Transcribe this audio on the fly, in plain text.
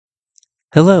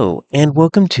Hello, and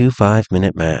welcome to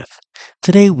 5-Minute Math.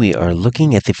 Today we are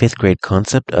looking at the fifth grade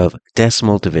concept of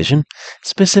decimal division,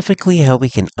 specifically how we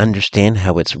can understand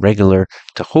how it's regular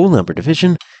to whole number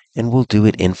division, and we'll do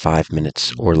it in 5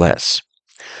 minutes or less.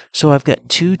 So I've got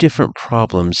two different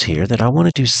problems here that I want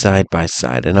to do side by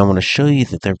side, and I want to show you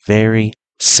that they're very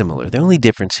similar. The only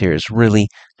difference here is really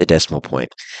the decimal point.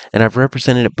 And I've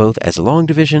represented it both as a long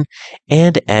division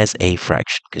and as a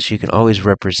fraction, because you can always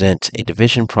represent a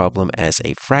division problem as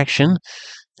a fraction,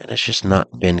 and it's just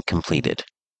not been completed,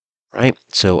 right?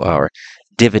 So our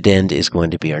dividend is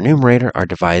going to be our numerator, our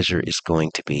divisor is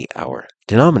going to be our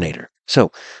denominator.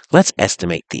 So let's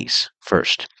estimate these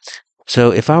first.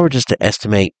 So if I were just to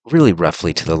estimate really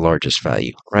roughly to the largest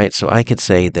value, right? So I could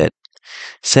say that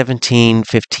 17,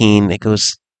 15, it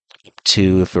goes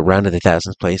to, if we round to the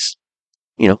thousandth place,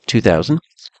 2,000.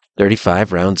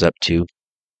 35 rounds up to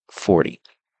 40.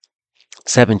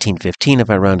 17, 15, if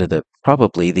I round to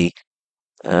probably the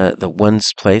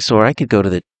ones place, or I could go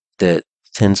to the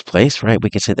tens place, right? We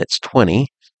could say that's 20,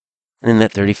 and then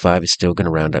that 35 is still going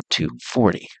to round up to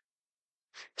 40.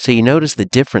 So you notice the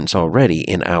difference already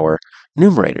in our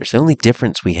numerators. The only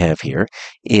difference we have here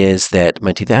is that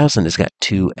my 2000 has got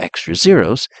two extra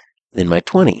zeros than my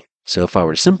 20. So if I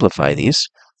were to simplify these,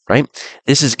 right,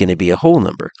 this is going to be a whole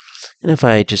number. And if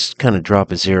I just kind of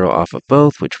drop a zero off of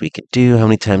both, which we could do, how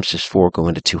many times does 4 go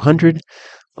into 200?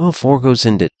 Well, 4 goes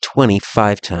into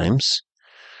 25 times.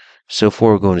 So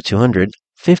 4 will go into 200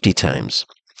 50 times.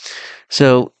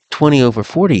 So 20 over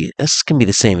 40, this can be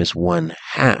the same as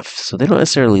 1/2. So they don't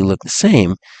necessarily look the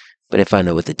same, but if I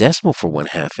know what the decimal for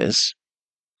 1/2 is,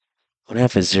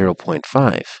 1/2 is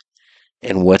 0.5.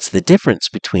 And what's the difference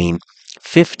between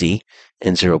 50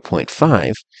 and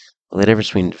 0.5? Well, the difference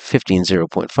between 50 and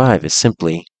 0.5 is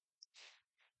simply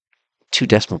 2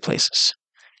 decimal places.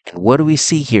 And what do we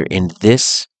see here in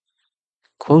this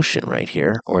quotient right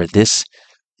here, or this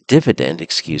dividend,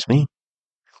 excuse me?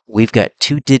 We've got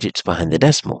 2 digits behind the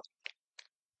decimal.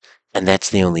 And that's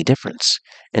the only difference.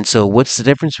 And so what's the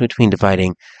difference between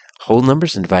dividing whole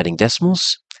numbers and dividing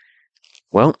decimals?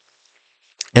 Well,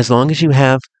 as long as you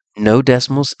have no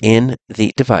decimals in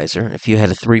the divisor, if you had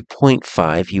a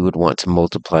 3.5, you would want to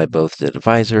multiply both the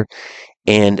divisor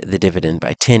and the dividend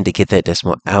by 10 to get that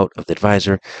decimal out of the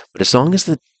divisor. But as long as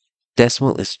the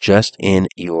decimal is just in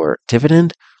your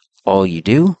dividend, all you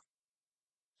do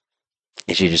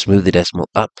is you just move the decimal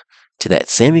up to that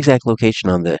same exact location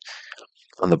on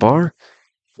the bar,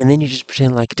 and then you just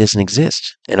pretend like it doesn't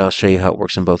exist. And I'll show you how it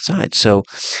works on both sides. So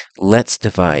let's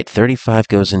divide. 35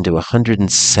 goes into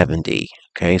 170.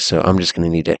 Okay, so I'm just going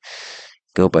to need to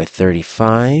go by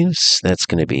 35s. That's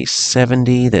going to be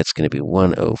 70. That's going to be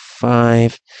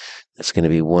 105. That's going to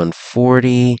be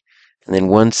 140. And then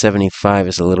 175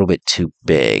 is a little bit too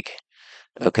big.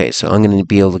 Okay, so I'm going to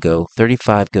be able to go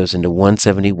 35 goes into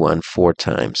 171 4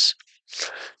 times.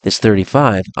 This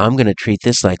 35, I'm going to treat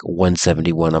this like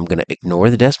 171. I'm going to ignore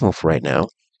the decimal for right now.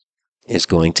 Is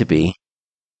going to be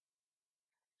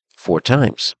 4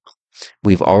 times.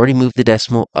 We've already moved the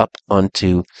decimal up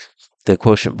onto the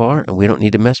quotient bar, and we don't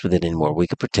need to mess with it anymore. We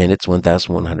could pretend it's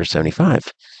 1,175.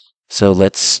 So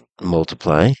let's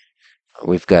multiply.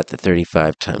 We've got the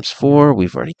 35 times 4.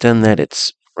 We've already done that.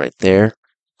 It's right there,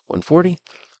 140.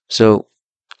 So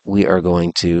we are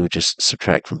going to just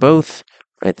subtract from both.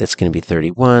 Right, that's going to be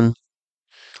 31.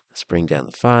 Let's bring down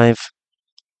the 5.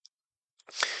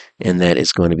 And that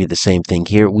is going to be the same thing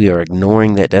here. We are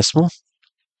ignoring that decimal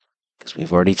because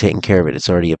we've already taken care of it. It's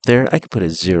already up there. I could put a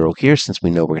 0 here since we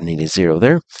know we're going to need a 0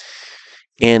 there.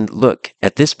 And look,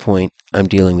 at this point, I'm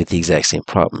dealing with the exact same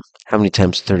problem. How many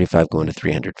times does 35 go into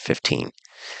 315?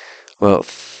 Well,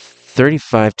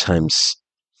 35 times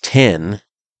 10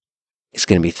 is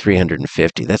going to be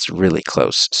 350. That's really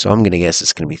close. So I'm going to guess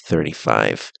it's going to be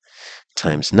 35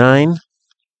 times 9.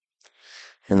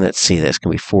 And let's see, that's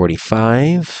going to be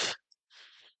 45.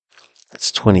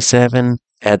 That's 27.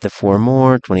 Add the 4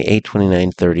 more, 28,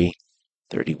 29, 30,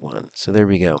 31. So there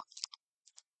we go.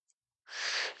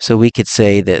 So we could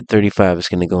say that 35 is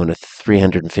going to go into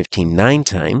 315 9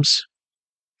 times.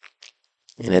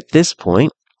 And at this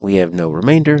point, we have no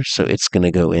remainder, so it's going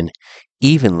to go in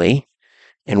evenly.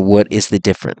 And what is the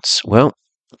difference? Well,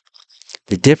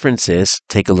 the difference is,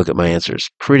 take a look at my answers.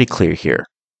 Pretty clear here.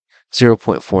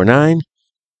 0.49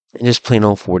 and just plain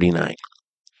old 49.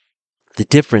 The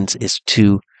difference is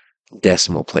 2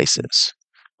 decimal places.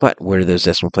 But where do those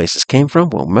decimal places came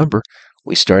from? Well, remember,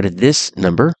 we started this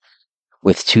number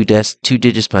with 2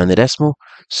 digits behind the decimal,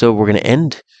 so we're going to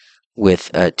end with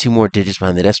 2 more digits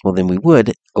behind the decimal than we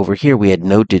would. Over here, we had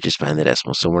no digits behind the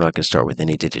decimal, so we're not going to start with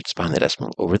any digits behind the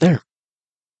decimal over there.